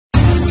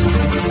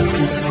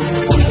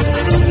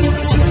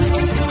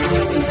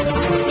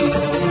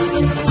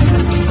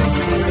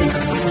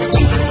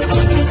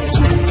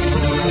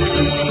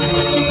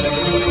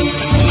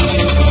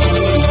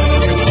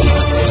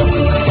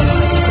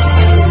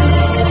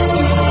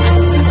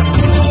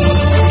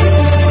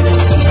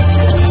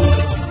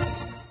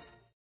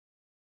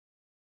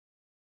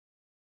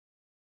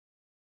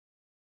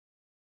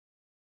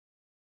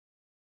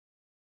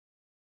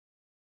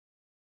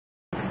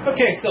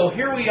Okay, so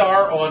here we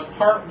are on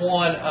part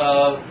one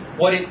of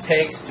what it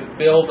takes to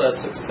build a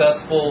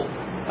successful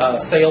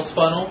sales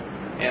funnel.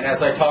 And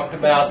as I talked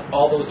about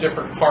all those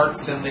different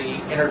parts in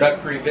the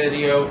introductory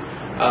video,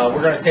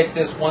 we're going to take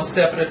this one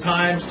step at a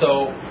time.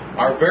 So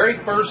our very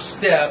first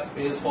step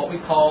is what we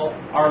call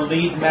our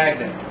lead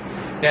magnet.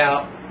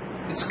 Now,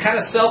 it's kind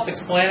of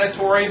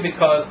self-explanatory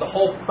because the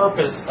whole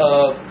purpose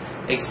of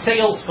a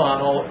sales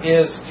funnel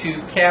is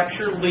to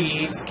capture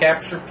leads,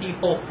 capture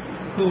people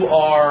who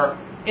are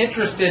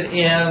interested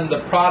in the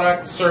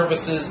product,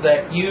 services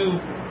that you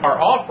are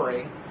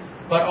offering,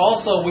 but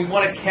also we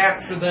want to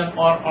capture them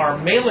on our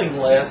mailing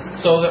list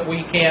so that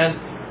we can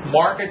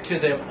market to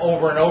them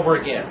over and over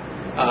again.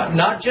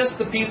 Not just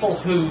the people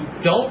who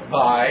don't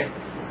buy,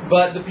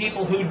 but the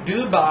people who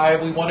do buy,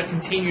 we want to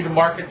continue to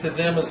market to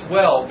them as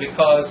well,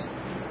 because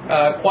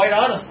quite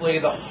honestly,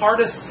 the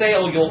hardest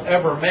sale you'll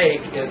ever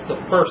make is the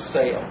first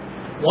sale.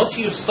 Once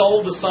you've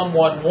sold to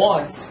someone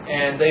once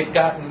and they've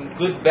gotten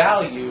good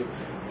value,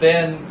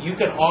 then you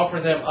can offer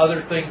them other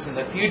things in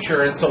the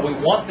future, and so we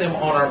want them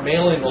on our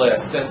mailing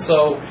list. And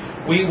so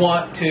we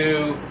want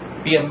to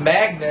be a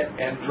magnet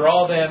and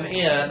draw them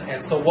in,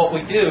 and so what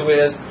we do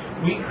is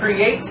we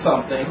create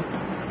something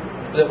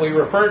that we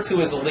refer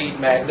to as a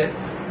lead magnet.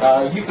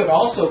 You could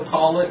also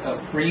call it a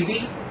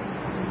freebie,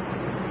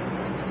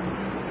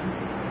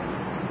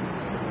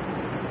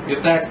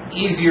 if that's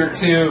easier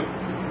to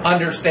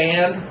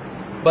understand,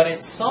 but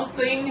it's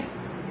something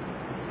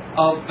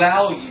of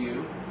value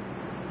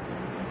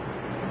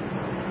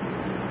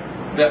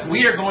that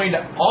we are going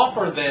to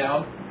offer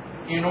them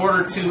in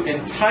order to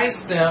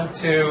entice them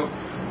to,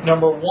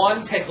 number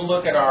one, take a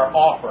look at our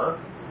offer,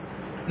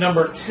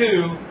 number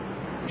two,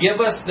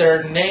 give us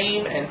their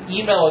name and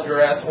email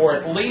address, or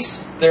at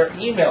least their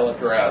email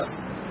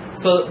address,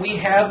 so that we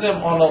have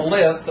them on a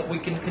list that we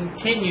can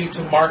continue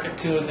to market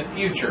to in the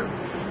future.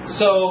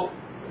 So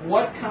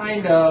what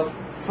kind of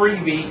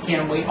freebie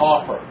can we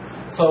offer?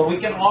 So we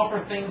can offer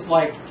things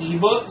like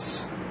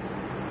ebooks,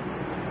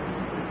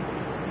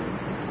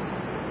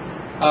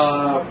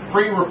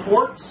 free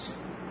reports,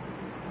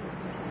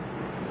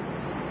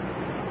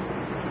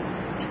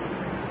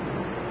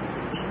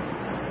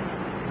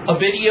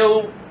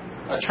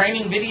 a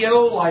training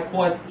video like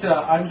what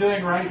I'm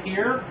doing right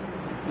here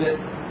that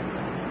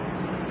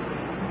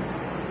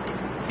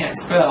can't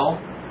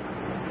spell.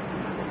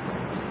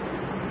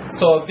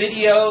 So a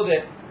video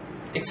that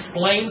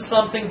explains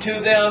something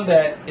to them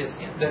that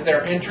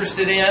they're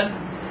interested in.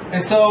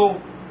 And so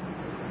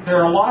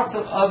there are lots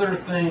of other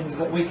things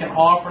that we can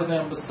offer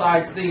them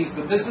besides these,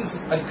 but this is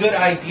a good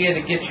idea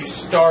to get you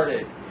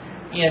started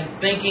in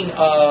thinking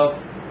of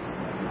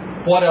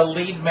what a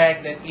lead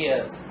magnet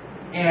is.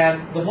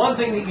 And the one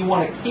thing that you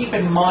want to keep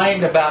in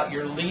mind about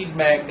your lead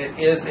magnet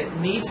is it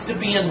needs to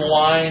be in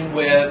line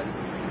with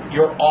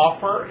your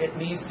offer. It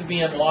needs to be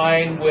in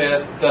line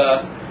with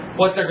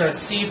what they're going to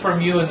see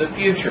from you in the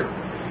future.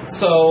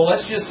 So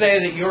let's just say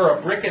that you're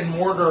a brick and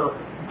mortar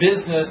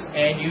business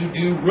and you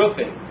do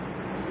roofing,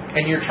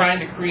 and you're trying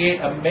to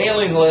create a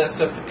mailing list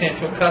of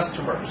potential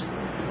customers.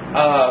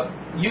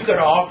 You could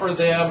offer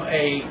them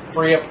a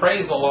free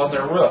appraisal on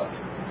their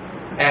roof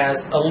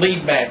as a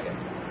lead magnet.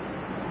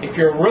 If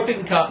you're a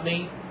roofing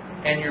company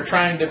and you're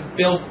trying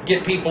to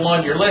get people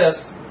on your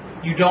list,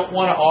 you don't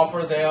want to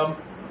offer them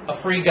a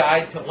free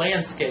guide to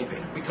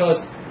landscaping,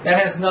 because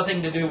that has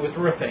nothing to do with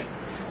roofing.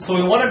 So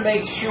we want to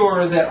make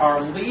sure that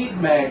our lead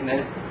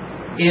magnet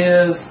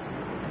is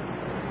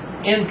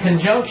in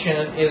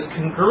conjunction, is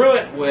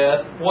congruent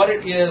with what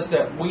it is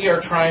that we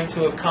are trying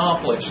to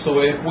accomplish.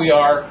 So if we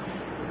are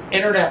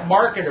internet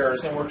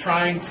marketers and we're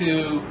trying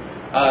to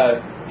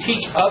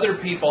teach other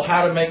people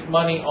how to make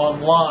money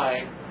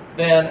online,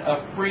 then a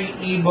free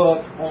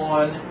ebook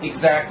on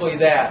exactly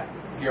that,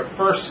 your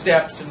first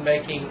steps in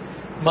making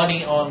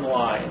money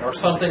online, or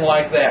something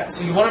like that.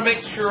 So you want to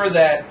make sure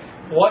that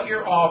what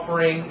you're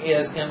offering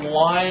is in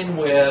line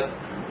with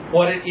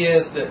what it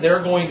is that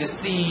they're going to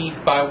see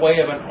by way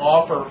of an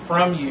offer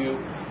from you,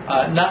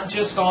 not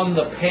just on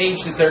the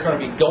page that they're going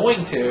to be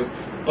going to,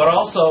 but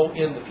also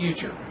in the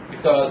future.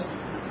 Because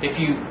if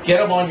you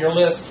get them on your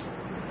list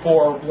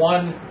for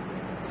one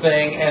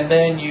thing and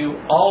then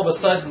you all of a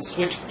sudden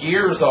switch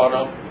gears on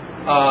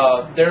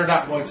them, they're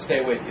not going to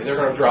stay with you. They're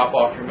going to drop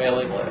off your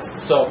mailing list.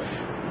 So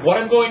what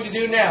I'm going to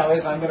do now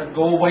is I'm going to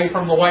go away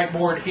from the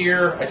whiteboard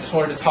here. I just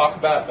wanted to talk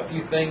about a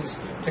few things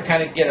to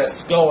kind of get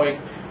us going.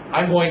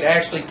 I'm going to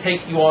actually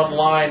take you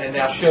online and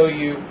now show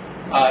you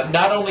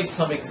not only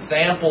some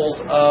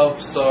examples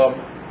of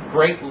some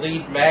great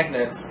lead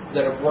magnets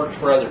that have worked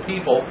for other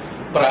people,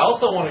 but I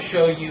also want to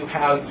show you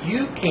how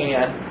you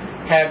can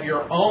have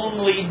your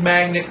own lead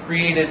magnet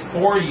created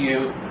for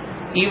you,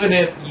 even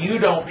if you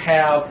don't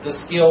have the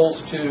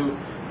skills to,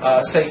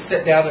 say,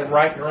 sit down and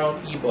write your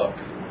own ebook.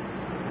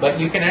 But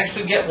you can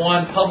actually get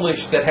one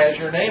published that has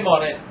your name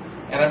on it,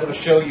 and I'm going to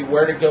show you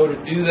where to go to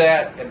do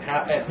that and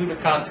who to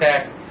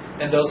contact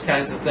and those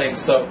kinds of things.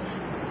 So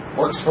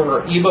works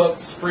for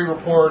ebooks, free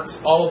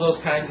reports, all of those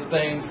kinds of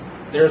things.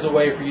 There's a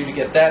way for you to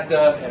get that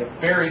done at a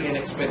very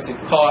inexpensive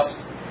cost.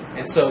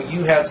 And so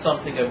you have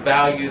something of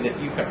value that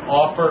you can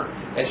offer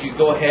as you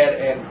go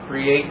ahead and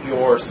create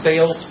your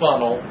sales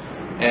funnel.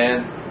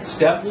 And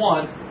step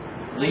one,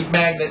 lead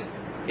magnet,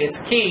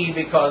 it's key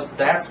because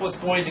that's what's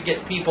going to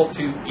get people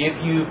to give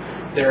you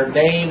their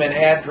name and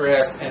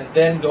address and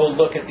then go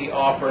look at the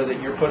offer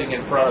that you're putting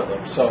in front of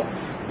them. So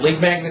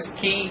lead magnet's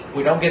key. If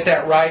we don't get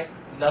that right,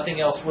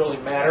 nothing else really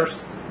matters.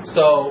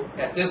 So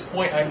at this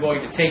point, I'm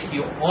going to take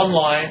you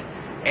online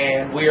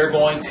and we are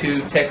going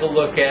to take a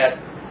look at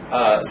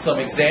some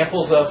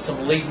examples of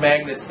some lead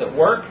magnets that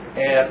work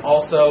and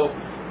also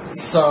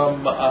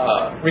some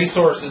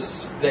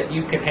resources that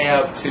you can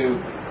have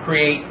to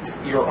create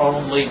your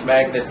own lead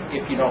magnets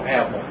if you don't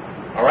have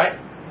one. All right,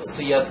 we'll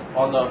see you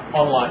on the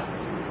online.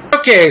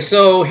 Okay,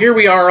 so here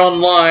we are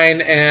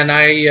online, and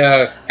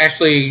I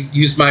actually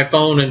used my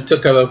phone and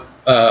took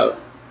a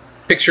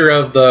picture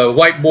of the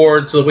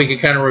whiteboard so that we could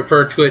kind of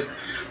refer to it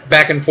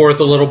back and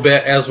forth a little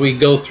bit as we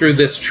go through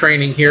this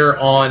training here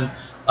on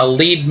a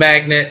lead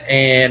magnet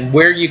and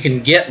where you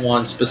can get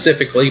one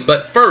specifically.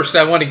 But first,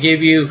 I want to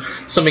give you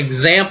some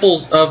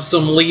examples of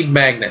some lead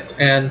magnets.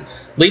 And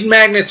lead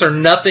magnets are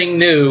nothing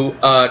new.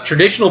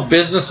 Traditional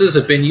businesses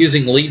have been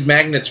using lead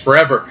magnets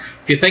forever.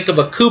 If you think of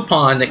a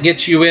coupon that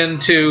gets you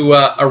into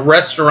a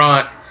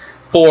restaurant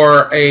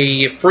for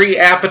a free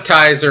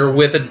appetizer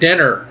with a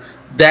dinner,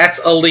 that's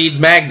a lead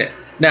magnet.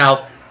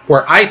 Now,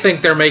 where I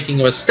think they're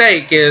making a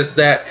mistake is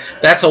that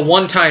that's a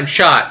one-time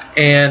shot,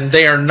 and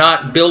they are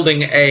not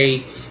building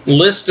a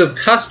list of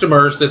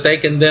customers that they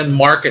can then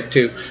market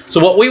to.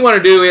 So what we want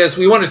to do is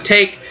we want to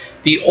take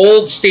the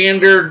old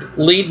standard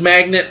lead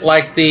magnet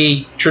like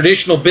the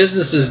traditional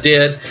businesses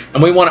did,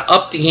 and we want to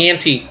up the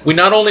ante. We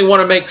not only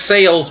want to make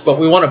sales, but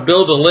we want to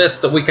build a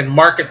list that we can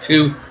market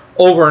to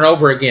over and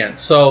over again.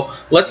 So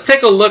let's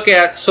take a look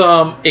at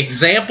some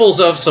examples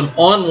of some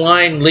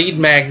online lead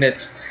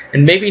magnets,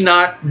 and maybe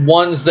not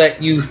ones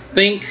that you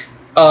think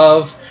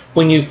of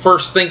when you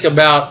first think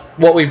about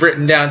what we've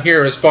written down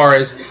here as far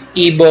as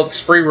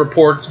ebooks, free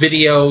reports,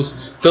 videos,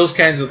 those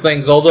kinds of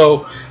things.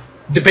 Although,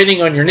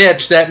 depending on your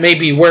niche, that may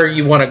be where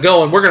you want to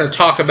go, and we're going to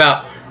talk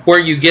about where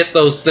you get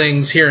those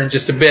things here in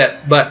just a bit.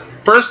 But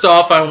first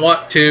off, I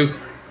want to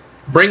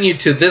bring you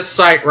to this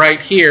site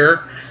right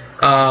here,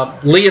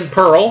 Lee and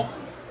Pearl,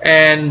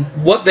 and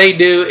what they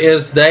do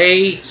is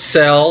they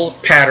sell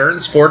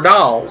patterns for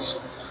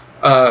dolls,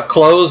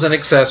 clothes and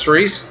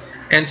accessories.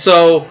 And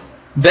so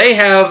they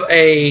have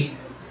a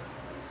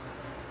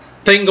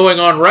thing going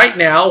on right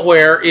now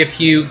where if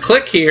you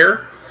click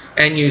here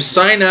and you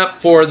sign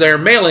up for their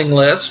mailing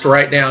list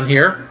right down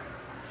here,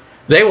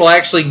 they will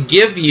actually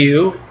give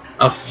you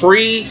a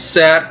free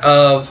set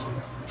of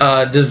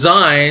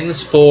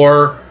designs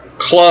for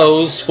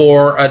clothes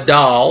for a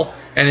doll.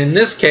 And in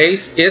this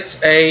case,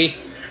 it's a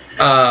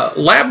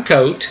lab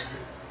coat.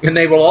 And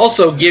they will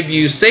also give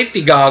you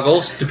safety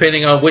goggles,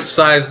 depending on which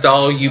size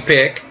doll you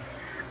pick,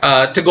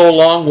 to go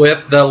along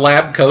with the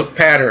lab coat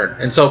pattern.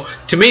 And so,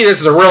 to me,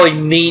 this is a really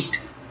neat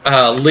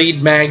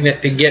lead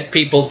magnet to get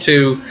people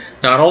to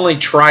not only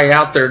try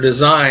out their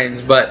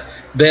designs, but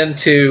then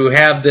to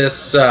have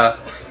this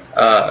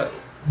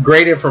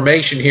great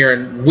information here.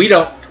 And we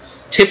don't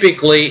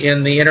typically,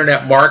 in the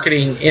internet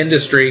marketing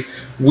industry,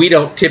 we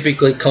don't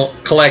typically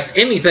collect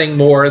anything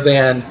more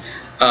than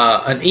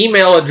an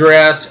email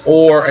address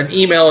or an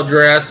email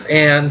address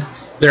and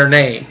their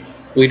name.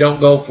 We don't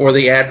go for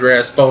the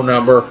address, phone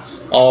number,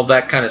 all of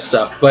that kind of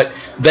stuff. But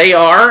they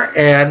are,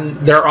 and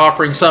they're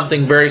offering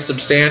something very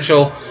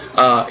substantial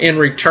in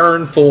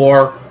return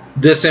for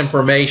this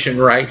information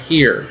right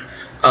here.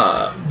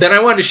 Then I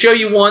wanted to show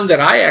you one that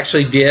I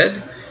actually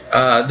did.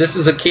 This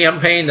is a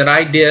campaign that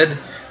I did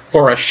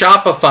for a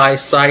Shopify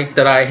site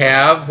that I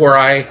have where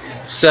I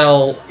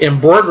sell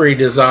embroidery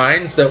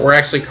designs that were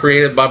actually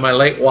created by my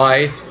late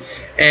wife.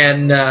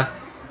 And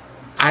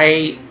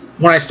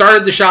when I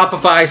started the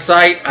Shopify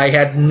site, I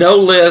had no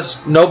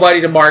list,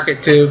 nobody to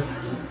market to.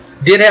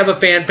 Did have a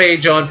fan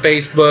page on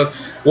Facebook,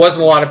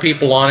 wasn't a lot of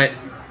people on it.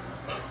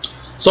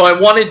 So I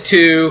wanted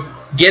to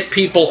get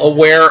people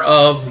aware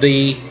of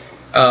the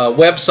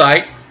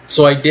website.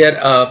 So I did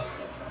a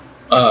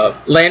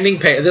landing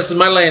page. This is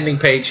my landing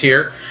page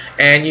here,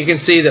 and you can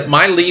see that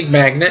my lead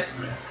magnet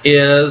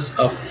is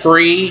a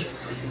free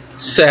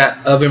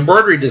set of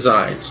embroidery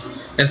designs.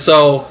 And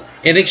so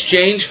in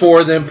exchange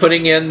for them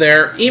putting in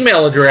their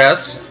email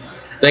address,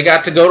 they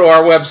got to go to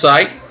our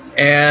website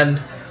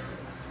and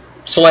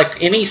select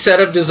any set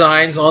of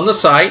designs on the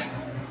site,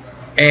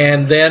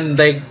 and then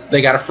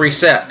they got a free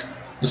set.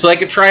 So they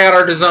could try out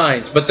our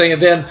designs, but they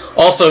then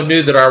also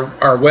knew that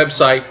our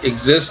website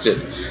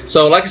existed.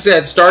 So like I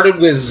said, started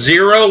with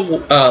zero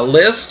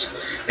list,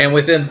 and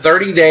within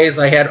 30 days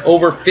I had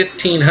over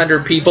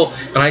 1,500 people,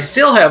 and I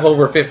still have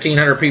over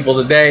 1,500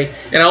 people today,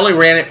 and I only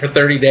ran it for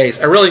 30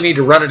 days. I really need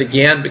to run it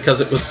again because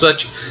it was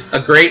such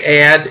a great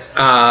ad.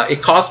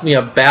 It cost me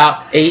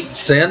about 8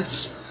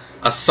 cents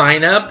a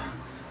sign up.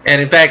 And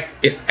in fact,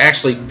 it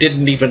actually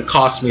didn't even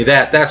cost me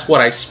that. That's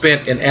what I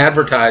spent in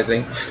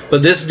advertising.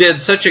 But this did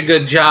such a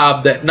good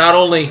job that not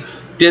only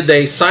did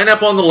they sign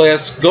up on the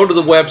list, go to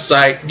the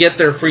website, get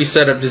their free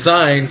set of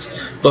designs,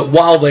 but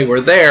while they were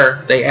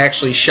there, they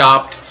actually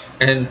shopped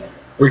and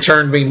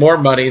returned me more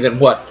money than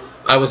what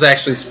I was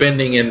actually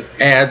spending in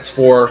ads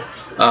for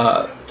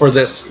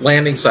this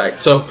landing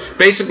site. So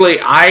basically,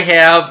 I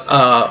have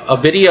a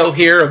video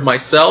here of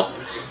myself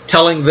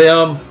telling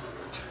them,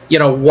 you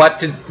know, what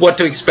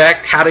to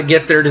expect, how to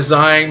get their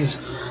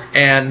designs,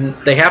 and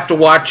they have to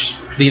watch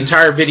the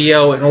entire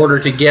video in order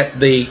to get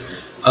the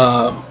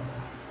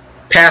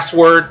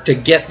password to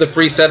get the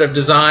free set of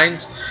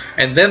designs,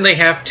 and then they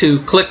have to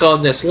click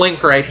on this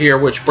link right here,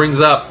 which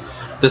brings up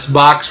this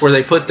box where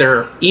they put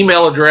their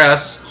email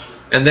address,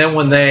 and then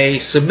when they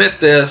submit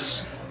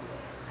this,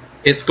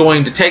 it's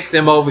going to take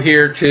them over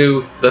here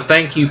to the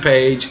thank you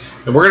page.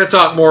 And we're going to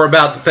talk more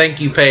about the thank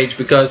you page,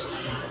 because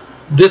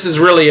this is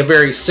really a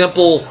very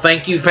simple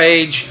thank you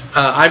page.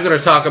 I'm going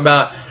to talk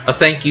about a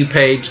thank you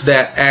page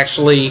that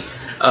actually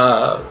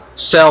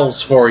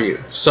sells for you.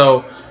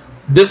 So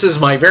this is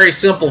my very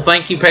simple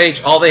thank you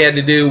page. All they had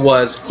to do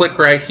was click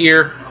right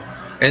here,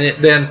 and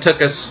it then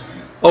took us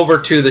over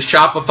to the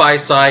Shopify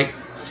site,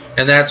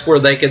 and that's where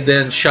they could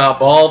then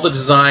shop all the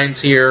designs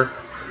here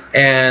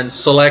and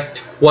select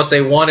what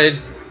they wanted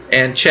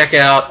and check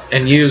out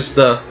and use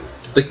the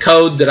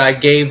code that I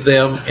gave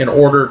them in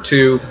order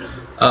to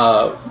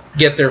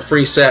get their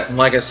free set. And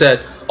like I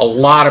said, a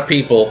lot of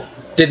people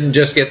didn't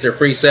just get their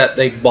free set,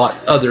 they bought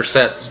other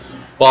sets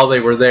while they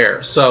were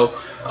there. So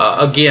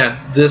again,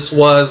 this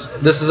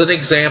is an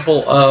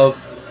example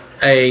of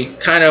a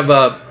kind of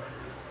a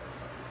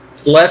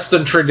less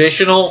than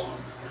traditional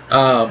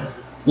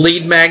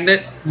lead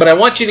magnet, but I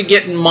want you to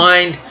get in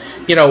mind,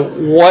 you know,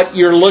 what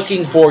you're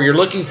looking for. You're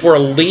looking for a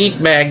lead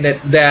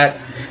magnet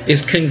that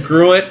is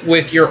congruent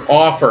with your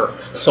offer.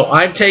 So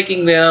I'm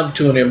taking them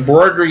to an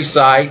embroidery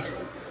site,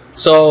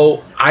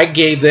 so I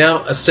gave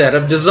them a set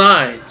of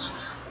designs.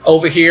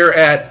 Over here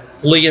at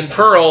Lee and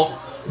Pearl,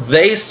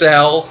 they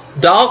sell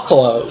doll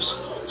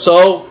clothes,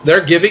 so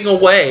they're giving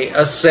away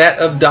a set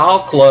of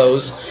doll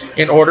clothes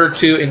in order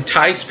to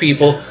entice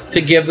people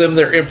to give them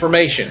their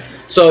information.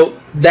 So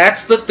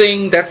that's the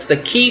thing, that's the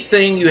key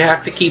thing you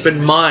have to keep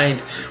in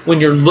mind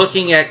when you're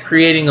looking at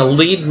creating a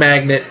lead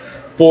magnet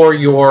for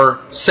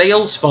your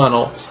sales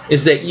funnel,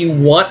 is that you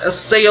want a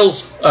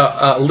sales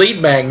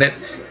lead magnet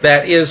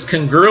that is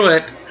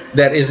congruent,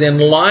 that is in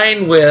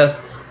line with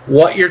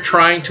what you're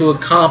trying to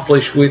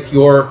accomplish with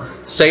your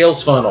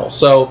sales funnel.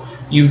 So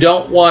you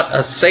don't want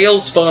a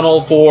sales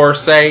funnel for,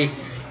 say,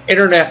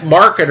 internet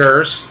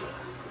marketers,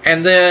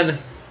 and then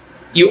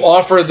you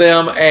offer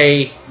them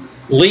a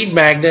lead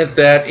magnet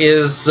that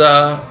is,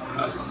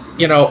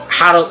 you know,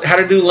 how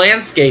to do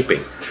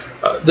landscaping.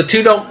 The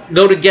two don't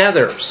go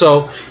together.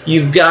 So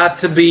you've got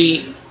to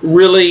be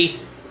really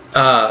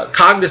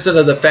cognizant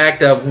of the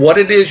fact of what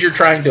it is you're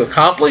trying to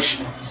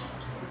accomplish,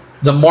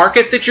 the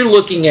market that you're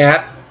looking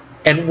at,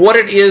 and what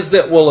it is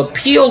that will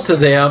appeal to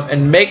them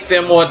and make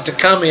them want to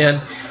come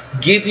in,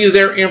 give you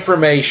their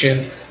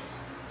information,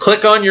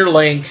 click on your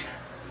link,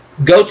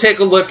 go take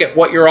a look at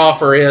what your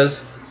offer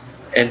is,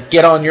 and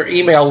get on your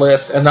email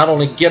list. And not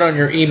only get on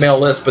your email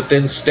list, but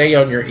then stay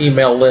on your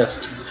email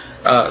list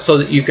so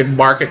that you can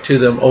market to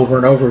them over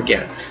and over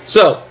again.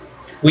 So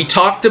we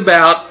talked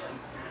about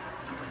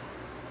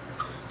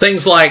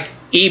things like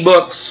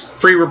ebooks,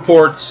 free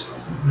reports,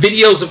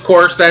 videos. Of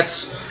course,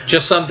 that's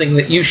just something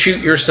that you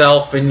shoot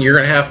yourself, and you're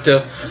going to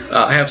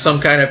have some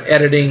kind of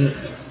editing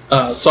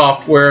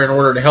software in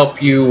order to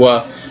help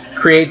you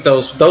create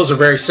those. Those are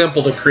very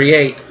simple to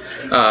create.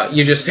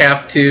 You just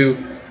have to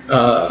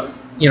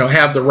you know,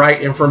 have the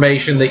right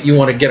information that you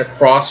want to get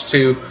across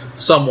to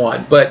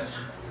someone. But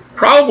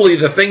probably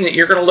the thing that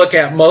you're going to look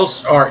at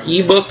most are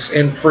ebooks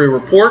and free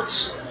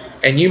reports.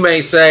 And you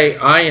may say,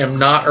 I am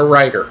not a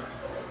writer.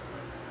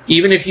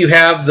 Even if you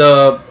have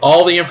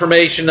all the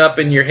information up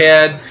in your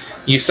head,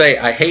 you say,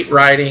 I hate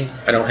writing,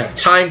 I don't have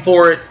time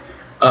for it,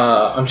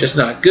 I'm just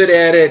not good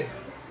at it,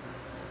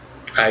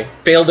 I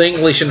failed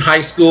English in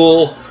high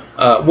school,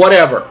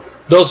 whatever.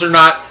 Those are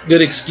not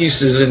good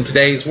excuses in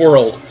today's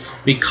world,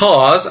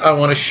 because I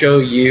want to show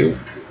you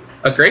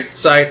a great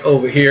site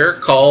over here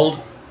called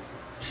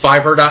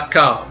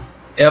Fiverr.com,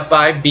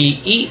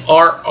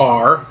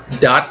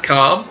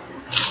 Fiverr.com,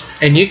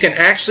 and you can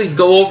actually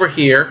go over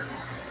here,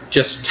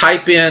 just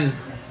type in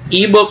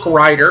ebook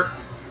writer,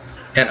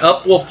 and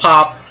up will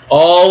pop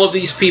all of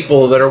these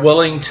people that are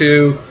willing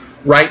to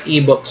write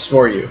ebooks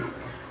for you.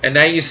 And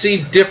now you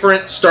see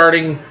different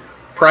starting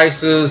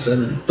prices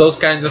and those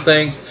kinds of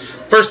things.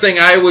 First thing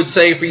I would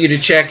say for you to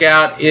check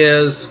out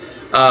is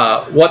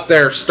what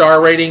their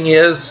star rating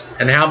is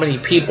and how many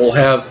people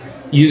have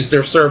used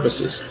their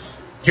services.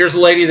 Here's a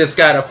lady that's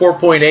got a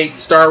 4.8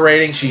 star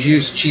rating.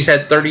 She's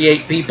had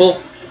 38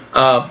 people.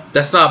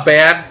 That's not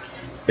bad.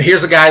 But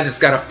here's a guy that's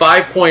got a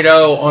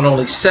 5.0 on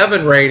only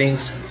 7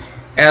 ratings,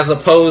 as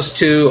opposed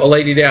to a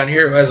lady down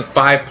here who has a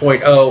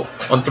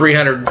 5.0 on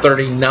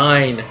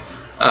 339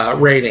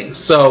 ratings.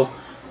 So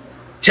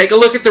take a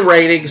look at the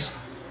ratings,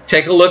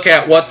 take a look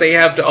at what they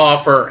have to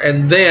offer,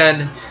 and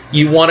then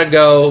you want to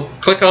go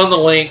click on the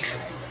link,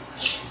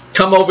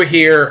 come over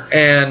here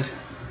and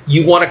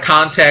you want to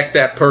contact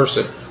that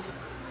person.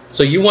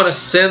 So you want to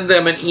send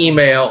them an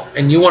email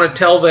and you want to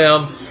tell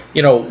them,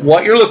 you know,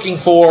 what you're looking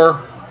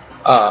for,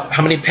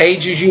 how many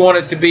pages you want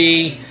it to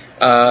be,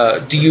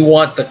 do you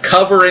want the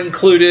cover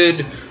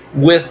included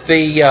with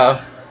the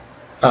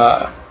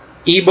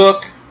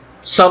ebook?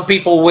 Some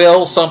people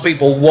will, some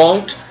people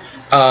won't.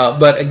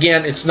 But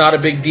again, it's not a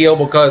big deal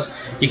because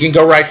you can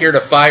go right here to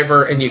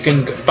Fiverr and you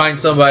can find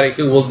somebody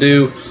who will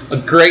do a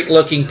great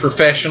looking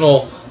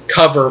professional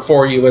cover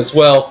for you as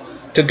well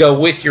to go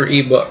with your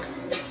ebook.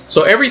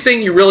 So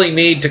everything you really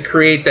need to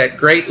create that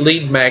great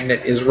lead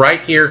magnet is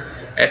right here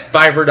at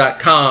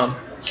Fiverr.com.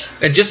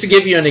 And just to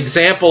give you an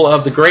example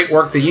of the great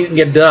work that you can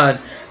get done,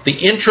 the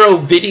intro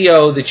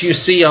video that you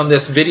see on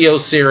this video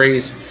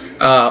series,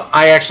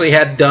 I actually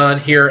had done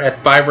here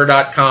at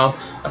Fiverr.com.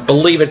 I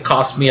believe it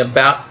cost me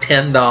about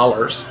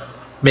 $10,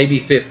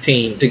 maybe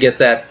 $15, to get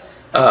that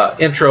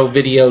intro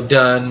video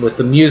done with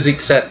the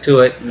music set to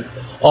it and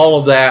all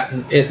of that.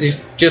 And it's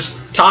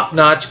just top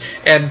notch.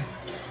 And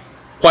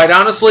quite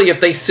honestly, if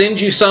they send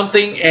you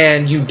something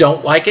and you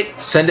don't like it,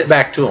 send it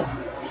back to them,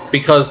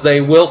 because they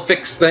will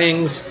fix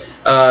things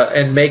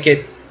and make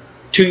it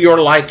to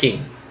your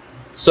liking.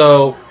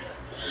 So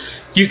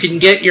you can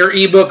get your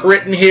ebook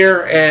written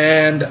here,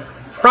 and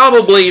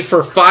probably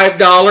for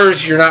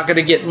 $5 you're not going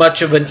to get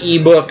much of an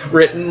ebook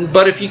written,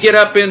 but if you get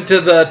up into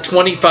the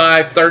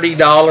 $25,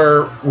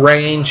 $30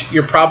 range,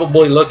 you're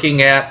probably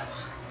looking at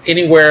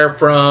anywhere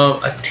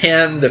from a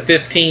 10 to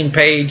 15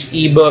 page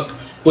ebook,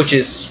 which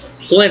is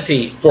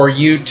plenty for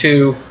you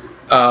to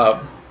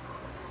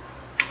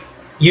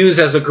use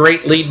as a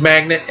great lead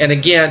magnet. And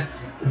again,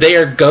 they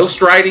are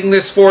ghostwriting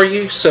this for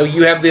you, so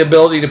you have the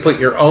ability to put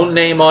your own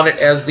name on it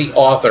as the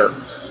author.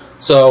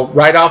 So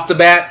right off the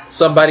bat,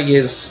 somebody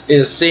is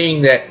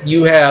seeing that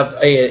you have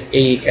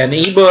an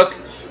ebook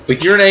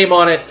with your name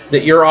on it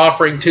that you're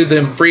offering to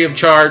them free of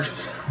charge.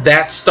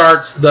 That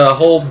starts the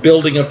whole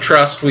building of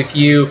trust with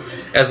you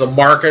as a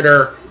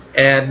marketer.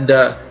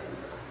 And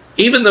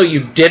even though you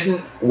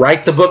didn't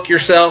write the book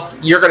yourself,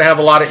 you're going to have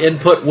a lot of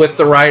input with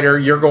the writer.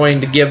 You're going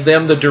to give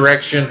them the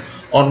direction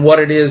on what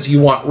it is you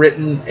want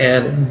written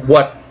and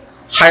what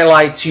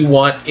highlights you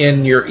want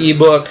in your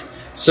ebook.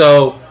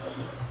 So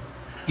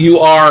you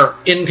are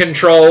in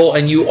control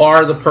and you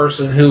are the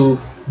person who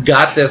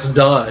got this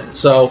done.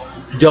 So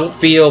don't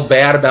feel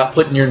bad about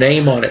putting your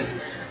name on it.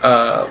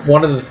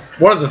 One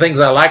of the things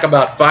I like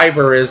about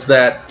Fiverr is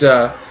that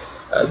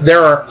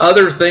there are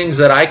other things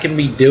that I can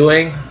be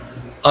doing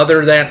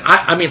other than,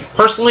 I mean,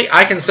 personally,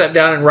 I can sit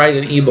down and write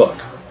an ebook.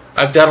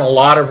 I've done a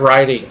lot of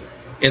writing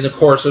in the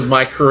course of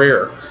my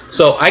career.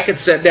 So I could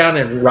sit down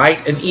and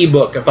write an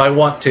ebook if I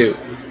want to.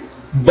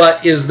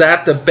 But is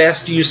that the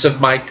best use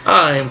of my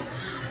time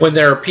when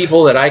there are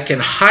people that I can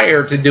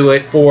hire to do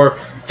it for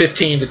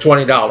 $15 to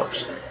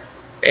 $20?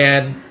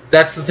 And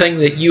that's the thing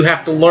that you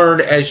have to learn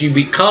as you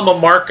become a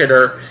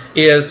marketer,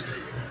 is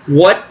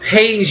what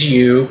pays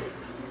you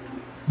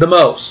the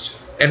most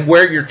and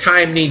where your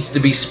time needs to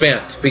be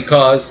spent.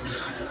 Because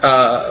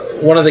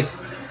one of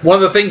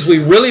the things we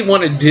really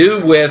want to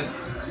do with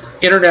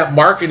internet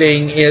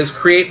marketing is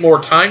create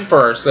more time for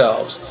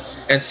ourselves.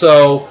 And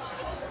so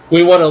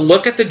we want to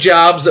look at the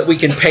jobs that we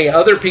can pay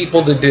other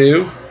people to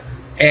do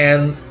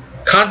and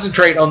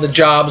concentrate on the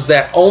jobs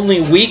that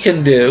only we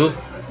can do,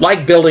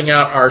 like building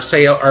out our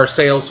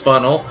sales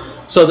funnel,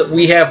 so that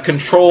we have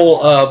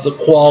control of the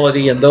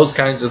quality and those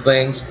kinds of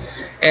things.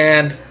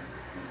 And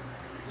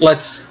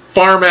let's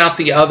farm out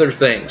the other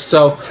things.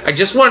 So I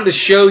just wanted to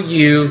show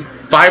you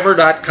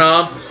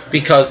Fiverr.com,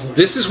 because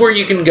this is where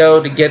you can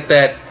go to get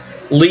that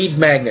lead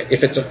magnet.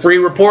 If it's a free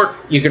report,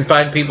 you can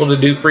find people to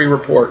do free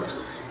reports.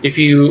 If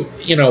you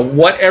know,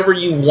 whatever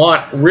you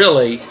want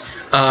really,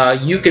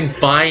 you can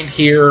find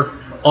here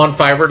on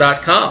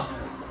Fiverr.com.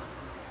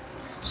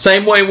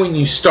 Same way when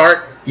you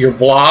start your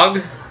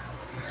blog,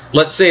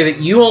 let's say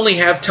that you only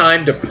have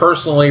time to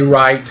personally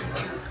write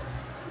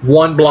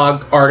one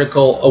blog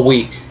article a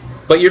week,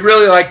 but you'd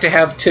really like to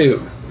have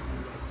 2.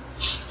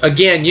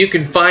 Again, you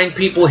can find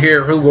people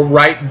here who will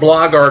write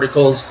blog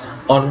articles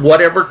on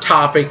whatever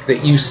topic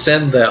that you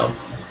send them,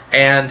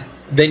 and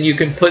then you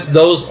can put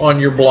those on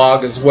your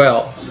blog as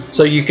well.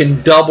 So you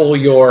can double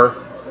your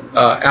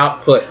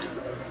output.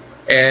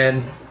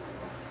 And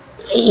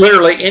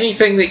literally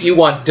anything that you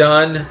want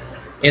done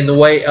in the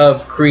way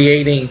of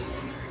creating,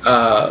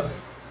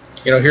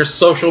 here's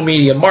social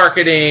media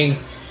marketing.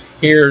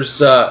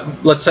 Here's,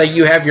 let's say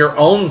you have your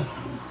own,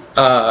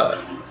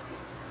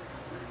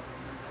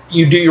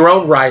 you do your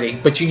own writing,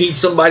 but you need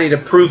somebody to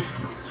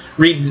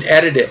proofread and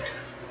edit it.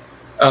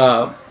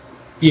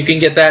 You can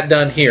get that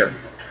done here,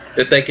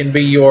 that they can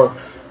be your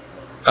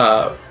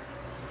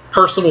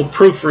personal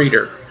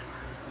proofreader.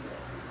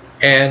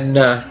 And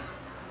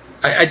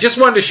I just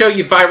wanted to show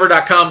you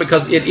Fiverr.com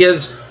because it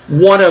is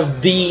one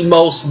of the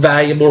most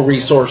valuable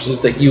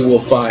resources that you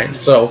will find.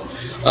 So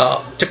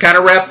to kind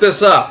of wrap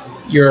this up,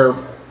 you're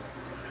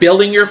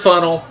building your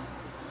funnel,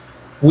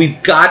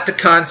 we've got to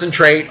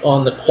concentrate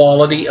on the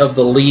quality of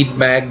the lead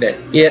magnet.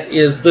 It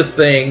is the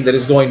thing that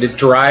is going to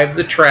drive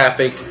the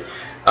traffic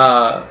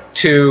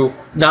to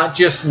not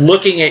just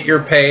looking at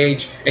your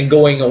page and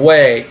going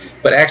away,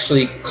 but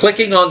actually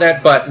clicking on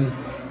that button,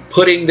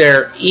 putting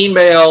their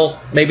email,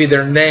 maybe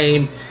their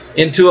name,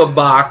 into a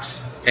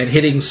box and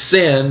hitting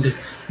send,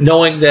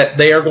 knowing that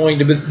they are going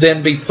to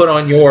then be put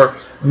on your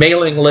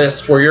mailing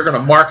list where you're going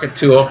to market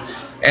to them,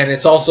 and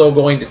it's also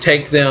going to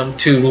take them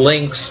to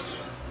links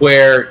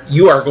where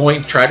you are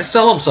going to try to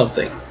sell them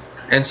something.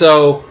 And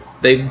so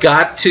they've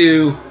got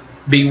to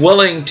be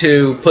willing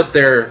to put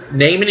their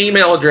name and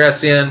email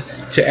address in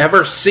to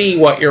ever see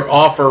what your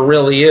offer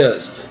really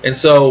is. And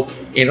so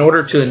in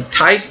order to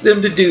entice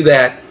them to do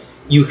that,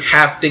 you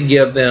have to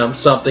give them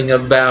something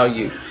of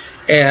value.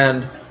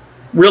 And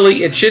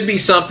really, it should be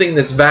something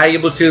that's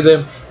valuable to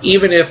them,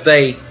 even if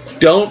they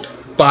don't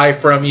buy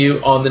from you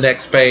on the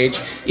next page,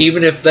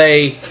 even if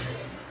they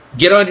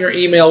get on your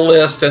email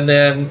list and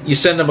then you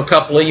send them a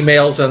couple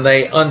emails and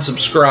they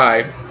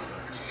unsubscribe.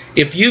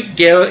 If you've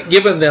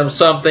given them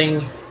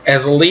something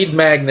as a lead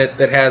magnet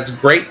that has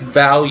great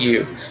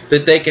value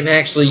that they can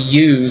actually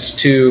use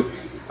to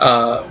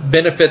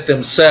benefit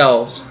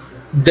themselves,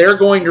 they're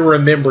going to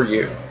remember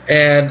you.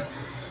 And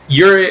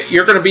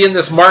you're going to be in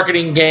this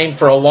marketing game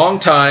for a long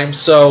time,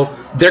 so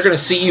they're going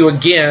to see you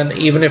again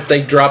even if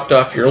they dropped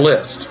off your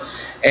list.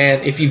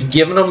 And if you've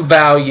given them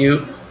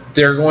value,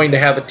 they're going to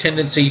have a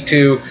tendency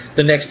to,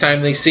 the next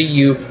time they see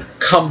you,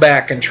 come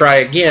back and try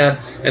again,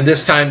 and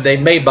this time they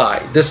may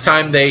buy. This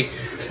time they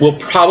will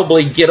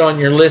probably get on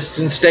your list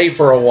and stay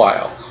for a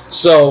while.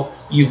 So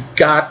you've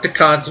got to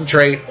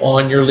concentrate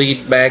on your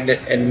lead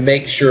magnet and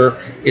make sure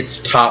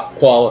it's top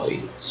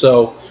quality.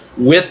 So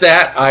with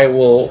that, I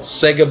will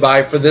say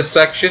goodbye for this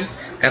section,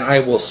 and I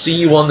will see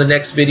you on the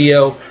next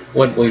video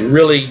when we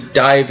really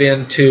dive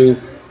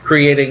into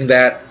creating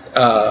that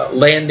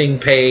landing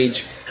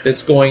page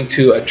that's going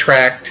to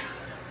attract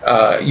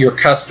your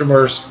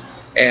customers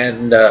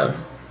and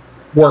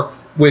work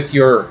with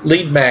your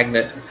lead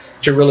magnet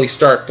to really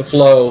start the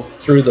flow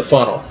through the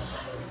funnel.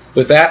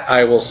 With that,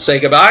 I will say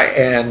goodbye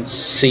and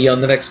see you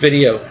on the next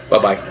video.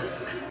 Bye-bye.